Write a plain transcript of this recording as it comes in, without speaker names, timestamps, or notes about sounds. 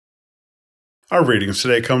Our readings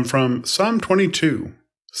today come from Psalm 22,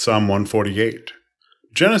 Psalm 148,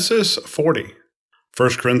 Genesis 40, 1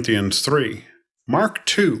 Corinthians 3, Mark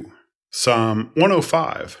 2, Psalm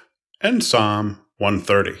 105, and Psalm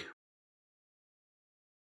 130.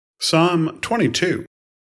 Psalm 22.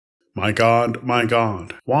 My God,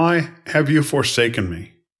 why have you forsaken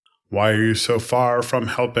me? Why are you so far from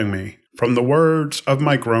helping me, from the words of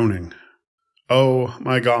my groaning? Oh,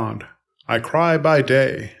 my God, I cry by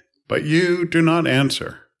day, but you do not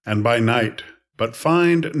answer, and by night, but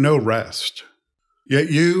find no rest. Yet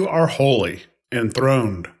you are holy,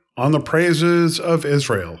 enthroned on the praises of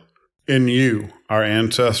Israel. In you our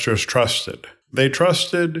ancestors trusted. They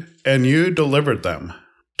trusted, and you delivered them.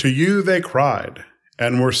 To you they cried,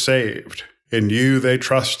 and were saved. In you they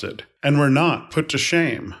trusted, and were not put to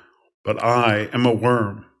shame. But I am a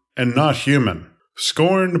worm, and not human,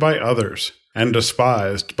 scorned by others, and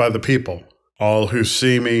despised by the people. All who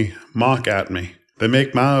see me mock at me. They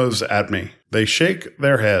make mouths at me. They shake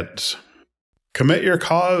their heads. Commit your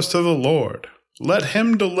cause to the Lord. Let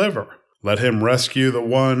him deliver. Let him rescue the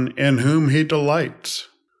one in whom he delights.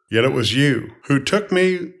 Yet it was you who took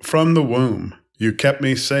me from the womb. You kept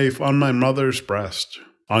me safe on my mother's breast.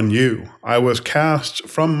 On you I was cast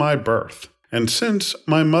from my birth, and since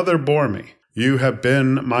my mother bore me, you have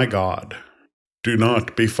been my God. Do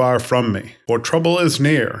not be far from me, for trouble is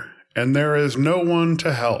near, and there is no one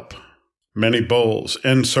to help. Many bulls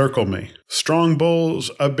encircle me. Strong bulls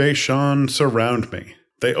of Bashan surround me.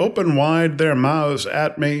 They open wide their mouths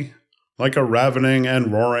at me, like a ravening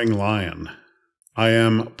and roaring lion. I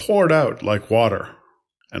am poured out like water,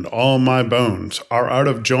 and all my bones are out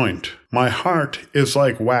of joint. My heart is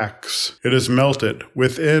like wax. It is melted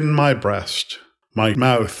within my breast. My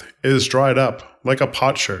mouth is dried up like a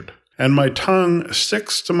potsherd, and my tongue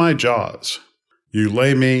sticks to my jaws. You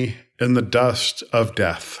lay me in the dust of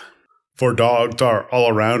death. For dogs are all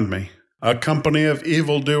around me. A company of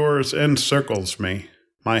evildoers encircles me.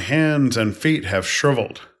 My hands and feet have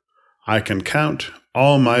shriveled. I can count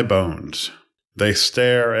all my bones. They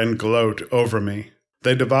stare and gloat over me.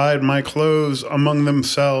 They divide my clothes among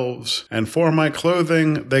themselves, and for my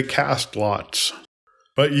clothing they cast lots.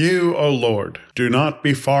 But you, O Lord, do not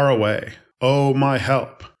be far away. O my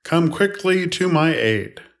help, come quickly to my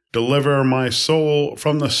aid. Deliver my soul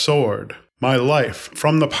from the sword, my life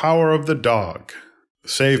from the power of the dog.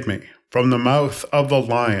 Save me from the mouth of the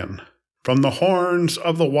lion. From the horns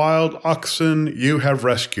of the wild oxen you have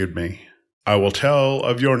rescued me. I will tell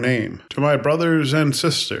of your name to my brothers and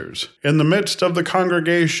sisters. In the midst of the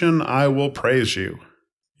congregation I will praise you.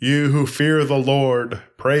 You who fear the Lord,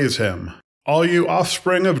 praise him. All you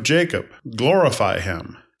offspring of Jacob, glorify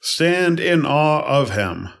him. Stand in awe of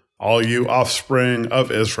him, all you offspring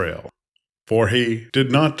of Israel. For he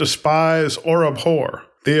did not despise or abhor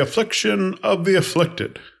the affliction of the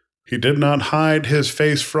afflicted. He did not hide his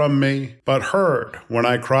face from me, but heard when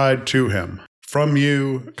I cried to him. From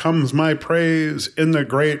you comes my praise in the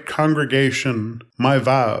great congregation. My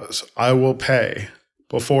vows I will pay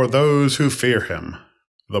before those who fear him.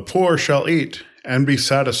 The poor shall eat and be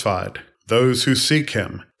satisfied. Those who seek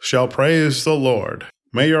him shall praise the Lord.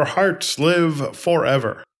 May your hearts live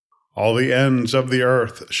forever. All the ends of the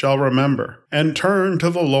earth shall remember and turn to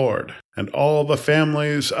the Lord, and all the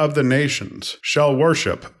families of the nations shall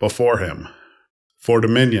worship before him. For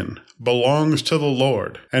dominion belongs to the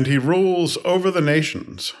Lord, and he rules over the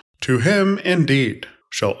nations. To him, indeed,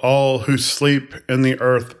 shall all who sleep in the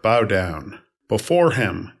earth bow down. Before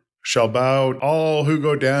him shall bow all who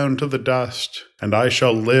go down to the dust, and I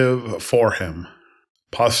shall live for him.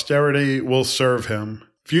 Posterity will serve him.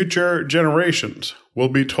 Future generations will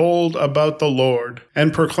be told about the Lord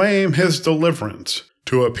and proclaim his deliverance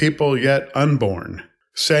to a people yet unborn,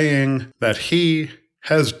 saying that he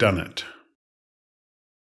has done it.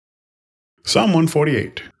 Psalm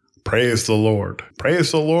 148. Praise the Lord.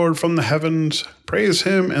 Praise the Lord from the heavens. Praise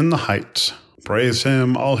him in the heights. Praise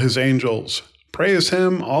him, all his angels. Praise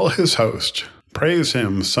him, all his host. Praise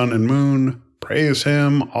him, sun and moon. Praise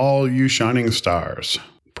him, all you shining stars.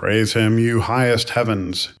 Praise him, you highest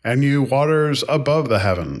heavens, and you waters above the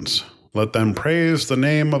heavens. Let them praise the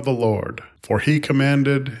name of the Lord, for he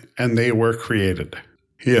commanded, and they were created.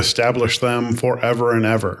 He established them forever and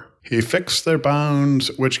ever. He fixed their bounds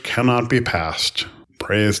which cannot be passed.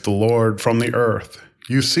 Praise the Lord from the earth,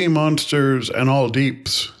 you sea monsters and all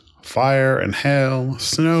deeps, fire and hail,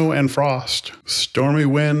 snow and frost, stormy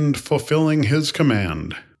wind fulfilling his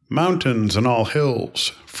command, mountains and all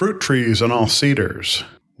hills, fruit trees and all cedars,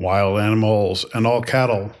 wild animals and all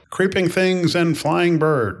cattle, creeping things and flying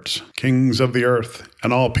birds, kings of the earth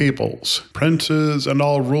and all peoples, princes and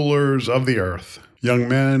all rulers of the earth. young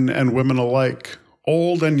men and women alike,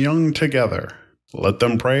 old and young together. Let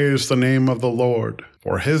them praise the name of the Lord,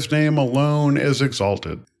 for his name alone is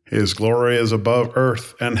exalted. His glory is above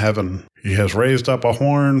earth and heaven. He has raised up a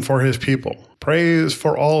horn for his people. Praise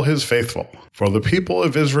for all his faithful, for the people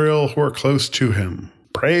of Israel who are close to him.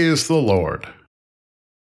 Praise the Lord.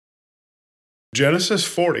 Genesis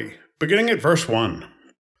 40, beginning at verse 1.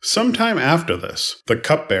 Sometime after this, the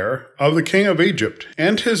cupbearer of the king of Egypt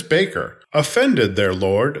and his baker offended their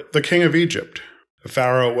lord, the king of Egypt.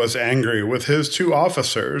 Pharaoh was angry with his 2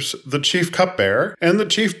 officers, the chief cupbearer and the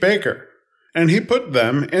chief baker, and he put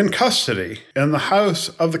them in custody in the house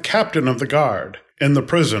of the captain of the guard, in the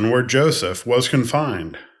prison where Joseph was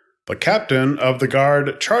confined. The captain of the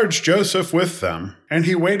guard charged Joseph with them, and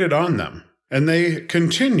he waited on them, and they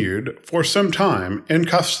continued for some time in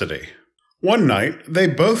custody. One night they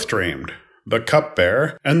both dreamed, the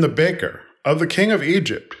cupbearer and the baker of the king of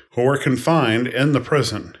Egypt, who were confined in the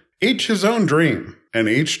prison, each his own dream, and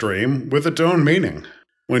each dream with its own meaning.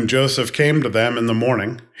 When Joseph came to them in the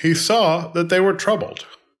morning, he saw that they were troubled.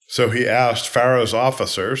 So he asked Pharaoh's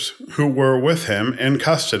officers, who were with him in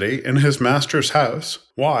custody in his master's house,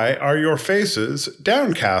 "Why are your faces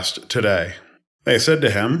downcast today?" They said to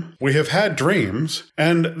him, "We have had dreams,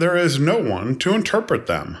 and there is no one to interpret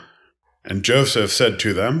them." And Joseph said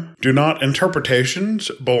to them, "Do not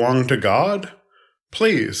interpretations belong to God?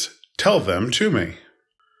 Please tell them to me."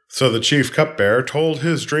 So the chief cupbearer told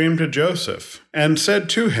his dream to Joseph, and said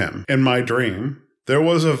to him, "In my dream there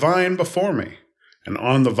was a vine before me, and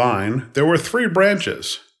on the vine there were 3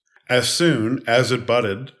 branches. As soon as it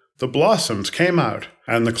budded, the blossoms came out,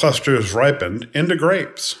 and the clusters ripened into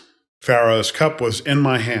grapes. Pharaoh's cup was in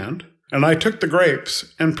my hand, and I took the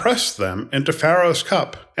grapes and pressed them into Pharaoh's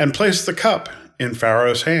cup, and placed the cup in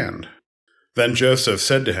Pharaoh's hand." Then Joseph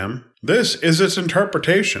said to him, "This is its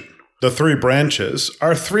interpretation. The 3 branches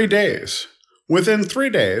are 3 days. Within 3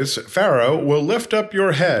 days, Pharaoh will lift up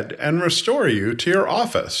your head and restore you to your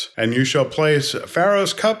office, and you shall place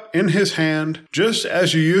Pharaoh's cup in his hand, just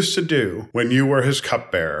as you used to do when you were his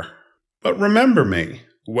cupbearer. But remember me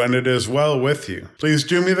when it is well with you. Please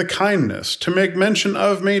do me the kindness to make mention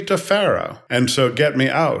of me to Pharaoh, and so get me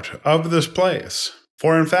out of this place.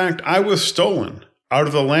 For in fact I was stolen out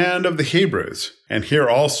of the land of the Hebrews, and here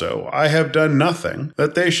also I have done nothing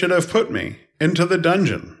that they should have put me into the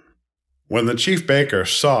dungeon." When the chief baker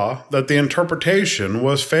saw that the interpretation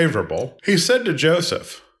was favorable, he said to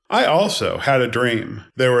Joseph, "I also had a dream.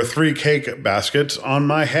 There were 3 cake baskets on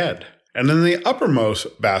my head, and in the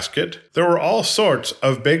uppermost basket there were all sorts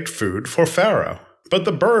of baked food for Pharaoh, but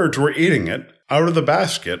the birds were eating it out of the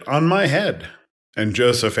basket on my head." And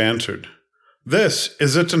Joseph answered, "This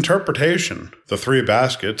is its interpretation. The 3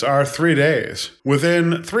 baskets are 3 days.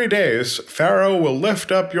 Within 3 days, Pharaoh will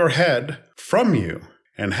lift up your head from you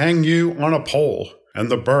and hang you on a pole,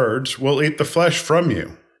 and the birds will eat the flesh from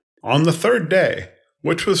you. On the 3rd day,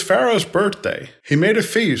 which was Pharaoh's birthday, he made a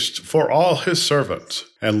feast for all his servants,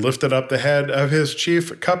 and lifted up the head of his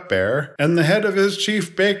chief cupbearer and the head of his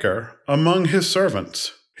chief baker among his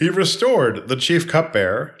servants. He restored the chief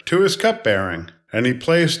cupbearer to his cupbearing, and he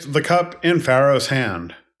placed the cup in Pharaoh's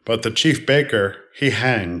hand. But the chief baker he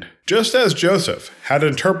hanged, just as Joseph had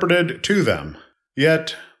interpreted to them.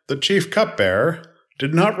 Yet the chief cupbearer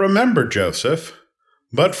did not remember Joseph,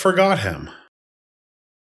 but forgot him."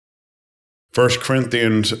 1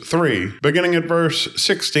 Corinthians 3, beginning at verse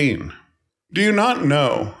 16. "Do you not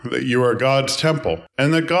know that you are God's temple,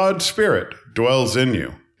 and that God's Spirit dwells in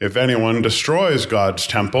you? If anyone destroys God's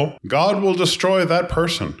temple, God will destroy that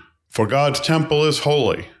person. For God's temple is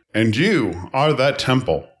holy, and you are that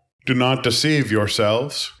temple. Do not deceive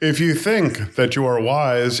yourselves. If you think that you are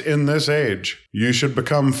wise in this age, you should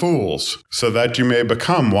become fools, so that you may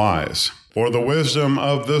become wise. For the wisdom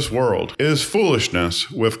of this world is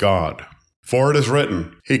foolishness with God. For it is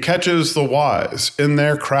written, 'He catches the wise in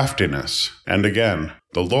their craftiness.' And again,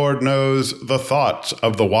 'The Lord knows the thoughts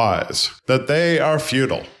of the wise, that they are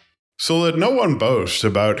futile.' So let no one boast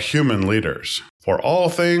about human leaders. For all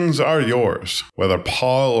things are yours, whether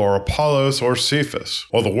Paul or Apollos or Cephas,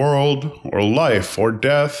 or the world, or life or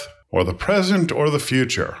death, or the present or the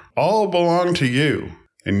future. All belong to you,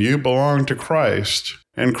 and you belong to Christ,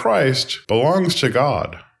 and Christ belongs to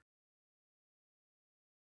God."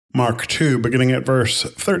 Mark 2, beginning at verse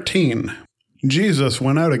 13. Jesus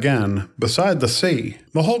went out again beside the sea.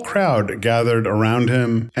 The whole crowd gathered around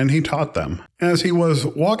him, and he taught them. As he was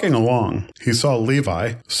walking along, he saw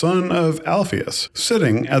Levi, son of Alphaeus,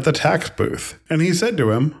 sitting at the tax booth, and he said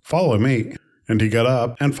to him, "Follow me." And he got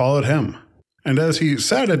up and followed him. And as he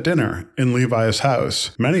sat at dinner in Levi's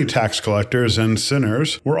house, many tax collectors and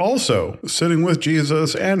sinners were also sitting with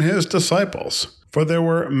Jesus and his disciples, for there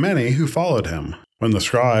were many who followed him. When the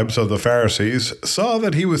scribes of the Pharisees saw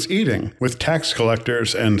that he was eating with tax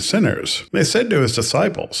collectors and sinners, they said to his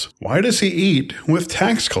disciples, "Why does he eat with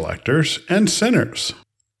tax collectors and sinners?"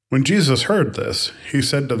 When Jesus heard this, he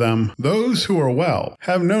said to them, "Those who are well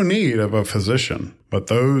have no need of a physician, but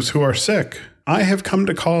those who are sick. I have come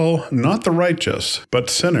to call not the righteous, but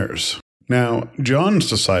sinners." Now, John's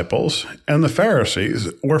disciples and the Pharisees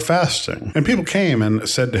were fasting, and people came and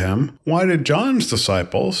said to him, "Why did John's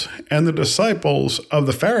disciples and the disciples of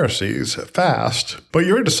the Pharisees fast, but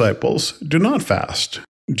your disciples do not fast?"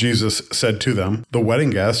 Jesus said to them, "The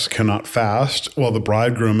wedding guests cannot fast while the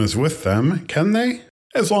bridegroom is with them, can they?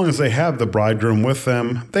 As long as they have the bridegroom with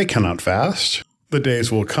them, they cannot fast. The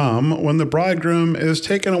days will come when the bridegroom is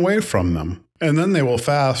taken away from them, and then they will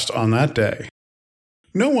fast on that day.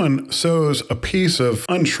 No one sews a piece of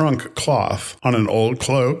unshrunk cloth on an old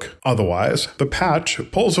cloak, otherwise the patch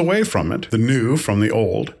pulls away from it, the new from the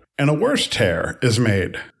old, and a worse tear is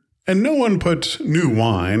made. And no one puts new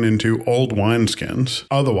wine into old wineskins,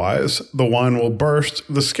 otherwise the wine will burst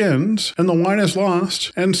the skins, and the wine is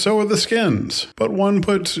lost, and so are the skins. But one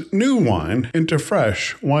puts new wine into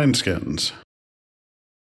fresh wineskins.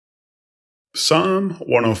 Psalm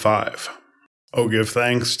 105. O give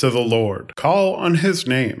thanks to the Lord, call on his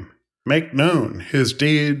name, make known his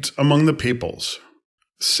deeds among the peoples.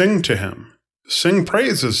 Sing to him, sing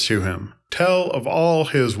praises to him, tell of all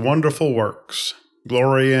his wonderful works.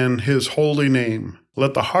 Glory in his holy name.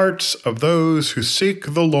 Let the hearts of those who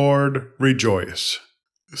seek the Lord rejoice.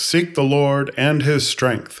 Seek the Lord and his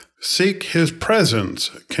strength. Seek his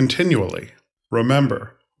presence continually.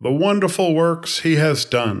 Remember the wonderful works he has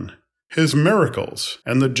done, his miracles,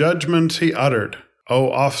 and the judgments he uttered.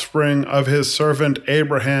 O offspring of his servant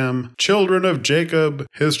Abraham, children of Jacob,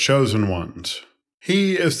 his chosen ones.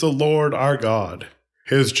 He is the Lord our God.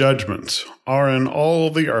 His judgments are in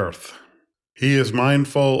all the earth. He is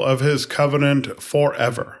mindful of his covenant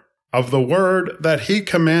forever, of the word that he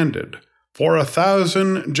commanded for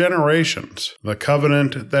 1,000 generations, the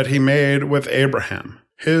covenant that he made with Abraham,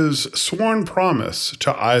 his sworn promise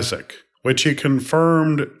to Isaac, which he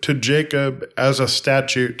confirmed to Jacob as a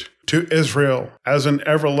statute, to Israel as an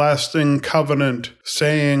everlasting covenant,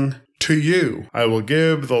 saying, To you I will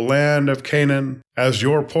give the land of Canaan as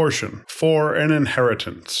your portion for an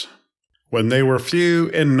inheritance. When they were few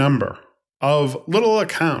in number, of little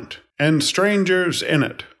account, and strangers in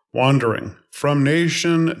it, wandering from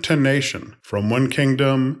nation to nation, from one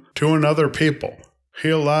kingdom to another people, he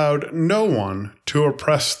allowed no one to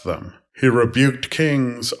oppress them. He rebuked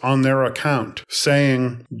kings on their account,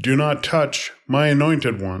 saying, Do not touch my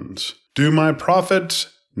anointed ones. Do my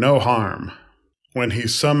prophets no harm. When he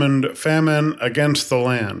summoned famine against the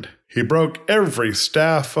land, he broke every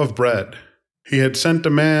staff of bread. He had sent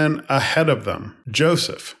a man ahead of them,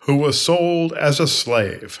 Joseph, who was sold as a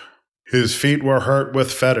slave. His feet were hurt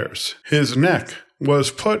with fetters. His neck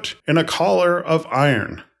was put in a collar of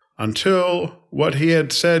iron, until what he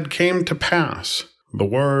had said came to pass. The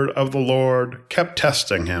word of the Lord kept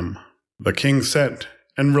testing him. The king sent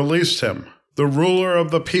and released him. The ruler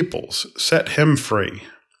of the peoples set him free.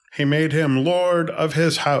 He made him lord of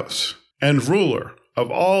his house and ruler of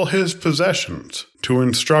all his possessions, to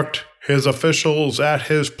instruct his officials at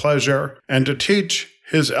his pleasure and to teach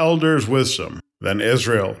his elders wisdom. Then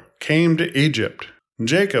Israel came to Egypt.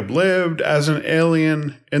 Jacob lived as an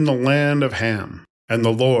alien in the land of Ham. And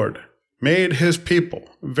the Lord made his people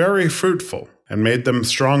very fruitful, and made them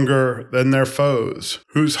stronger than their foes,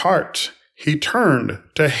 whose hearts he turned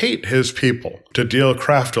to hate his people, to deal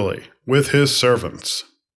craftily with his servants.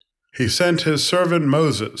 He sent his servant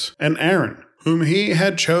Moses and Aaron, whom he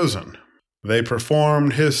had chosen. They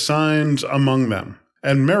performed his signs among them,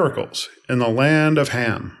 and miracles in the land of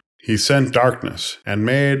Ham. He sent darkness and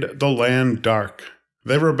made the land dark.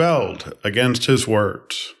 They rebelled against his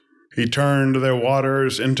words. He turned their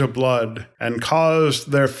waters into blood and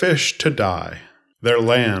caused their fish to die. Their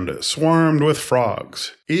land swarmed with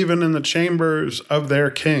frogs, even in the chambers of their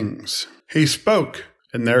kings. He spoke,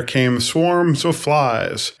 and there came swarms of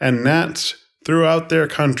flies and gnats throughout their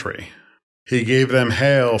country. He gave them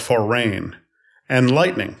hail for rain, and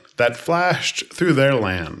lightning that flashed through their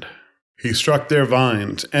land. He struck their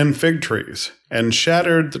vines and fig trees, and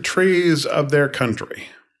shattered the trees of their country.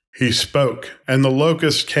 He spoke, and the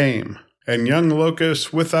locusts came, and young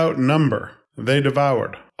locusts without number. They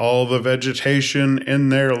devoured all the vegetation in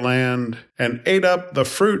their land, and ate up the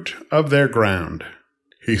fruit of their ground.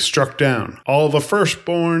 He struck down all the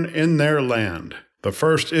firstborn in their land, the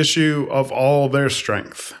first issue of all their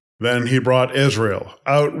strength. Then he brought Israel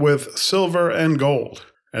out with silver and gold,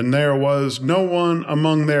 and there was no one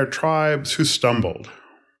among their tribes who stumbled.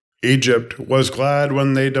 Egypt was glad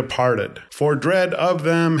when they departed, for dread of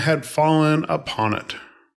them had fallen upon it.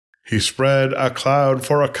 He spread a cloud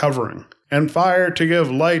for a covering, and fire to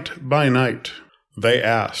give light by night. They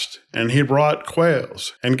asked, and he brought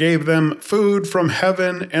quails, and gave them food from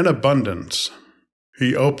heaven in abundance.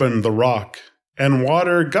 He opened the rock, and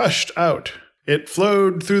water gushed out. It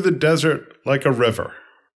flowed through the desert like a river.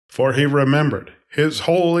 For he remembered his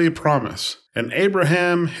holy promise, and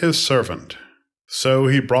Abraham his servant. So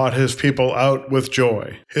he brought his people out with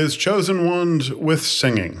joy, his chosen ones with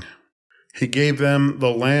singing. He gave them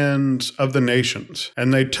the lands of the nations,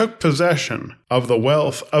 and they took possession of the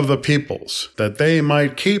wealth of the peoples, that they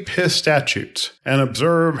might keep his statutes and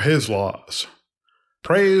observe his laws.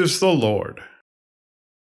 Praise the Lord.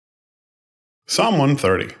 Psalm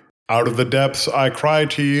 130. Out of the depths I cry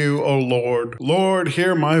to you, O Lord. Lord,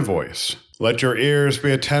 hear my voice. Let your ears be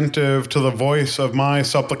attentive to the voice of my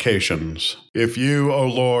supplications. If you, O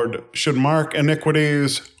Lord, should mark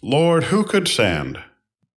iniquities, Lord, who could stand?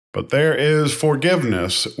 But there is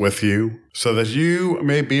forgiveness with you, so that you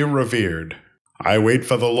may be revered. I wait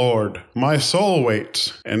for the Lord. My soul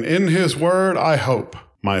waits, and in his word I hope.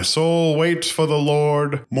 My soul waits for the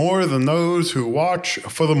Lord more than those who watch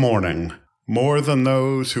for the morning. More than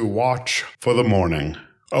those who watch for the morning.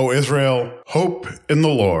 O Israel, hope in the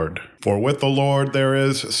Lord. For with the Lord there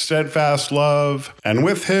is steadfast love, and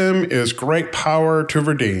with him is great power to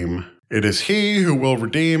redeem. It is he who will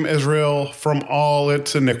redeem Israel from all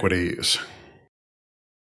its iniquities.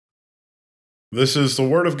 This is the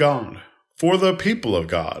word of God for the people of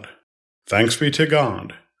God. Thanks be to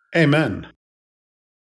God. Amen.